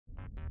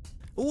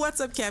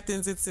What's up,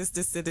 captains? It's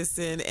Sista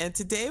Citizen, and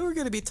today we're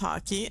going to be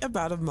talking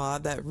about a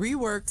mod that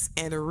reworks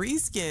and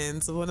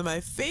reskins one of my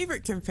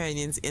favorite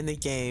companions in the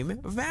game,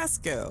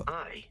 Vasco.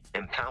 I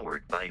am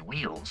powered by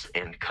wheels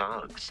and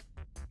cogs.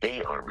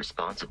 They are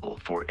responsible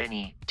for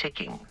any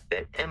ticking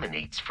that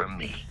emanates from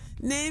me.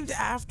 Named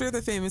after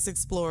the famous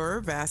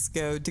explorer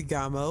Vasco da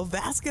Gama,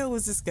 Vasco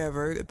was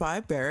discovered by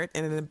Barrett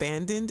in an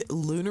abandoned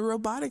lunar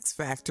robotics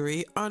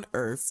factory on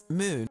Earth's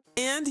moon.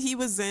 And he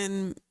was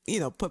then,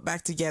 put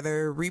back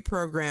together,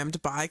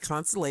 reprogrammed by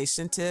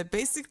Constellation to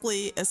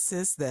basically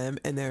assist them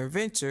in their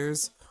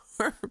adventures.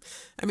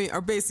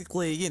 Or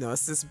basically,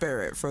 assist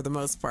Barrett for the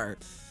most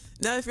part.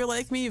 Now, if you're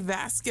like me,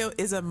 Vasco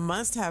is a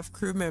must-have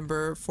crew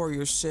member for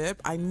your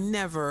ship. I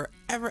never,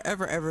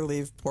 ever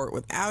leave port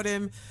without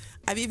him.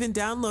 I've even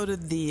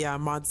downloaded the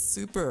mod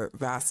Super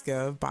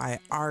Vasco by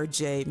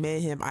RJ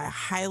Mayhem. I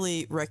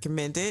highly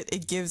recommend it.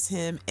 It gives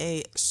him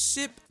a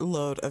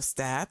shipload of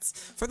stats.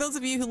 For those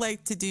of you who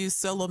like to do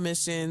solo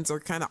missions or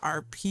kind of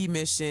RP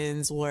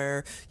missions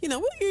where,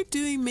 what you're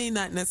doing may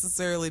not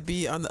necessarily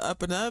be on the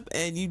up and up,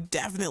 and you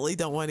definitely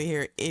don't want to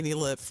hear any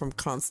lip from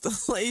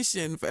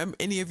Constellation, from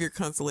any of your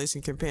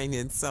Constellation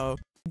companions. So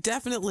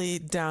definitely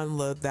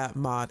download that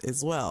mod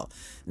as well.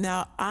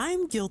 Now,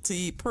 I'm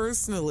guilty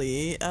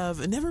personally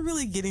of never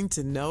really getting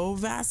to know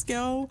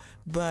Vasco,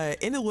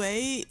 but in a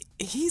way,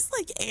 he's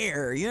like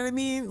air, you know what I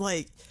mean?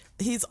 Like,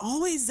 he's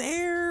always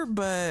there,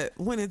 but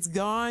when it's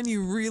gone,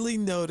 you really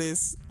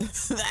notice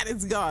that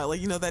it's gone,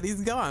 that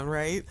he's gone,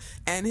 right?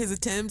 And his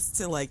attempts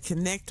to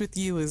connect with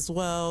you as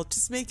well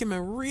just make him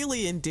a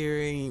really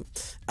endearing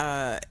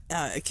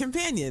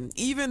companion,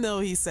 even though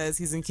he says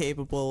he's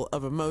incapable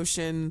of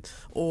emotion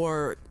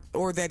or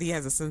that he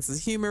has a sense of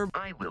humor.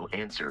 I will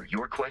answer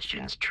your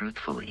questions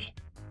truthfully.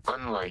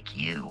 Unlike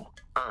you,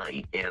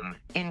 I am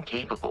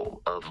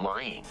incapable of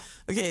lying.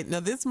 Okay, now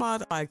this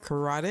mod by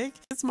Korodic,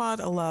 this mod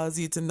allows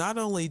you to not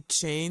only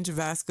change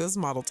Vasco's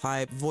model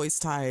type, voice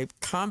type,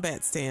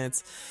 combat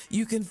stance,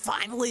 you can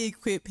finally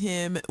equip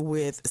him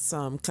with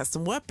some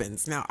custom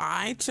weapons. Now,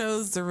 I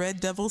chose the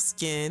Red Devil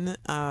skin,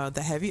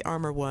 the heavy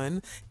armor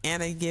one,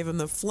 and I gave him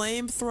the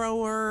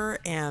flamethrower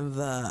and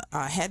the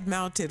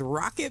head-mounted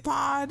rocket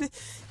pod,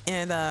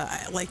 and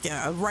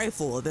a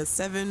rifle, the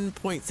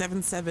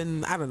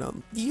 7.77, I don't know,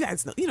 you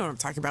guys know, you know what I'm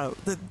talking about,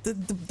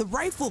 the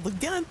rifle, the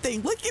gun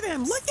thing. Look at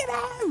him,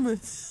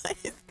 it's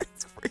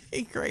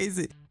pretty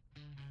crazy.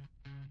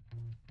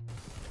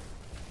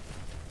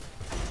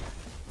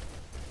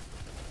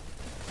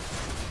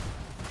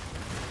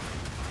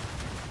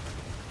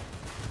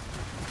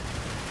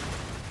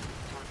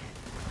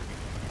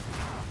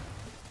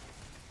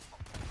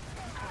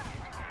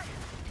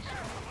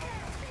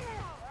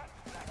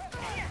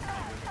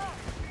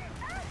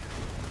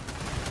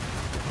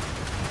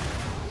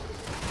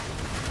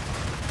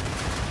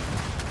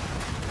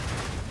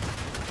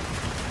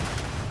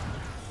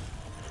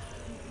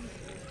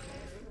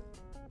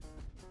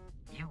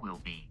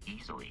 Will be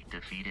easily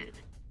defeated.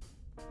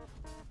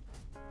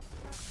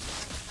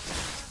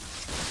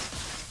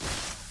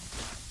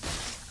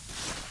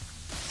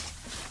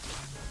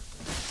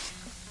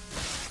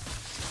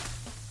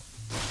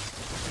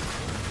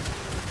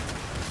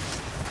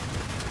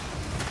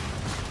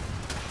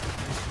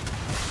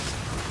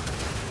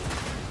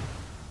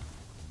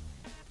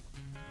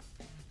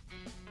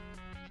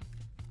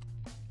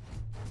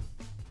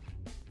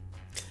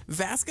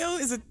 Vasco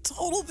is a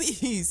total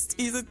beast.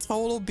 He's a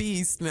total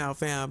beast now,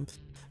 fam.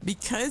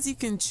 Because you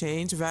can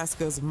change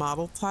Vasco's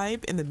model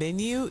type in the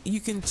menu, you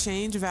can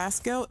change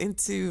Vasco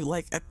into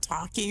a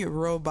talking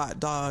robot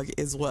dog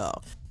as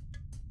well.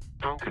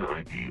 How can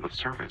I be of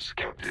service,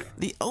 Captain?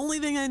 The only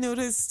thing I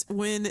noticed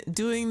when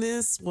doing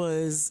this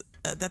was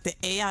that the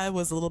AI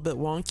was a little bit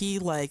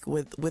wonky,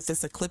 with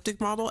this Ecliptic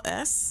Model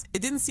S.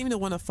 It didn't seem to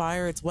want to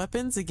fire its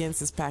weapons against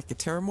this pack of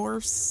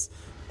Terramorphs.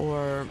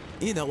 Or,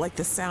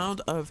 the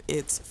sound of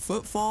its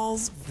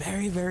footfalls,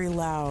 very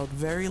loud,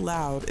 very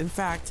loud. In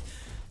fact,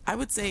 I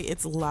would say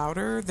it's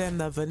louder than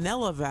the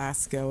vanilla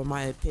Vasco, in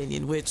my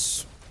opinion,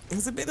 which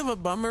is a bit of a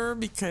bummer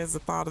because the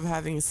thought of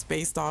having a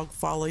space dog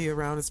follow you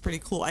around is pretty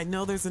cool. I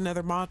know there's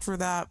another mod for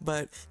that,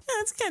 but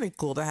yeah, it's kind of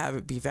cool to have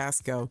it be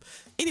Vasco.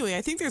 Anyway,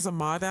 I think there's a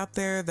mod out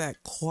there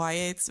that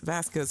quiets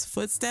Vasco's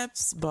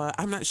footsteps, but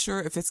I'm not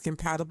sure if it's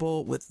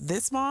compatible with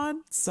this mod.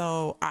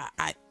 So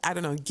I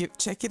don't know,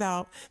 check it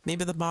out.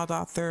 Maybe the mod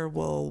author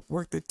will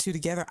work the two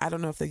together. I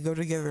don't know if they go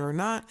together or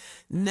not.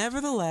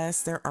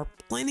 Nevertheless, there are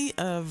plenty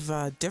of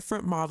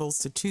different models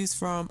to choose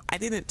from. I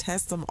didn't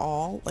test them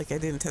all. I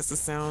didn't test the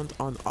sound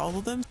on all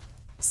of them.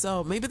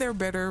 So maybe there are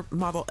better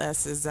Model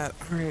S's that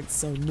aren't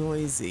so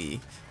noisy.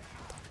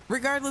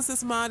 Regardless,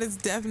 this mod is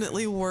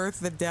definitely worth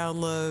the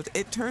download.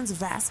 It turns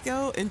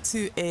Vasco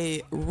into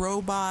a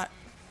robot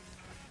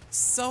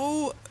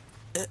so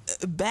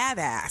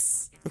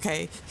badass,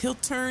 okay? He'll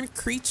turn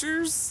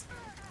creatures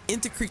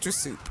into creature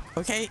soup,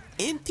 okay?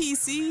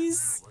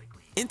 NPCs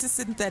into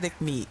synthetic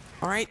meat,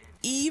 all right?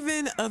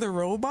 Even other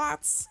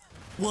robots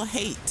will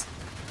hate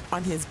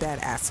on his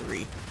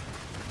badassery.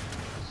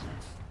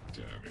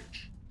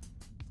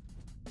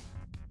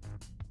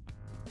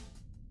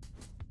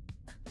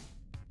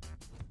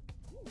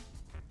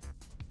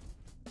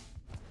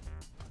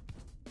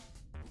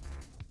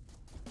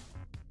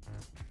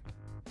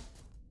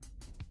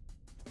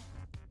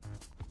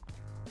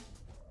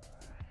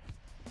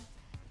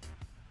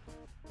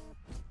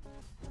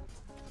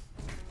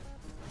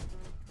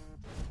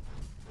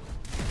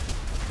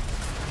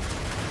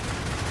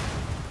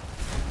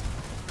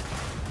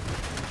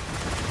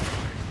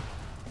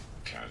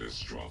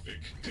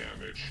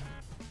 damage.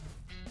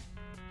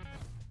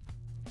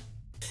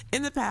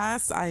 In the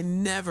past, I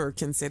never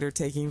considered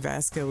taking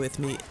Vasco with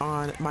me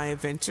on my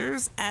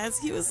adventures as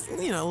he was, a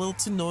little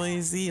too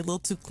noisy, a little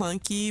too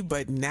clunky.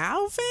 But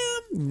now,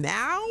 fam,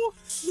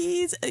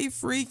 he's a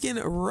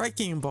freaking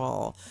wrecking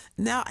ball.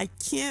 Now I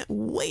can't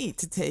wait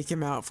to take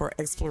him out for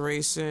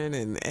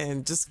exploration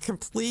and just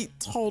complete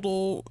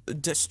total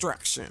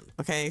destruction.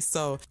 Okay,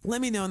 so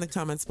let me know in the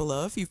comments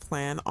below if you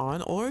plan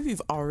on or if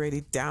you've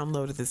already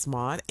downloaded this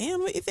mod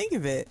and what you think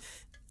of it.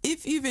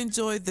 If you've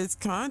enjoyed this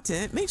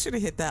content, make sure to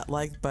hit that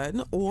like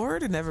button, or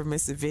to never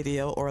miss a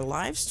video or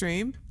live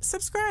stream,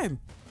 subscribe.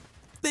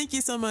 Thank you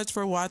so much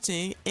for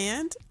watching,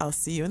 and I'll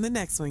see you in the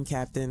next one,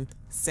 Captain.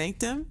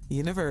 Sanctum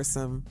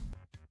Universum.